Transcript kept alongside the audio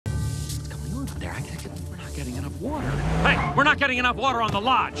there. We're not getting enough water. Hey, we're not getting enough water on the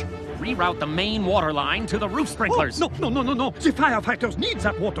lodge. Reroute the main water line to the roof sprinklers. Oh, no. The firefighters need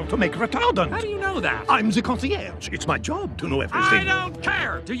that water to make retardant. How do you know that? I'm the concierge. It's my job to know everything. I don't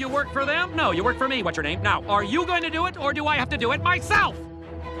care. Do you work for them? No, you work for me. What's your name? Now, are you going to do it, or do I have to do it myself?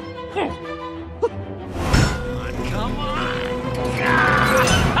 Come on.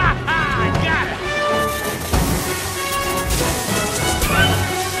 I got it.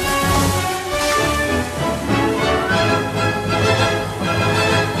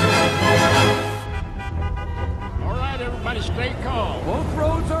 All right, everybody, stay calm. Both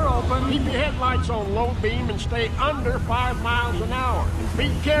roads are open. Keep your headlights on low beam and stay under 5 miles an hour.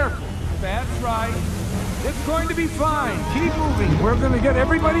 Be careful. That's right. It's going to be fine. Keep moving. We're going to get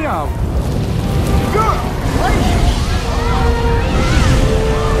everybody out. Good gracious!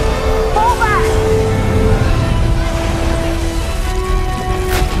 Fall back!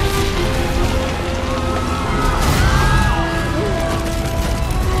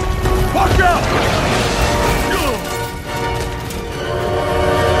 Watch out!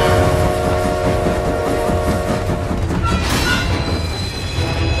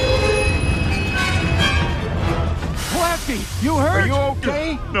 Pulaski, you hurt? Are you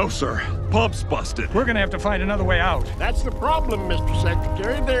okay? No, sir. Pump's busted. We're going to have to find another way out. That's the problem, Mr.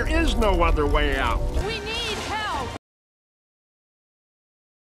 Secretary. There is no other way out. We need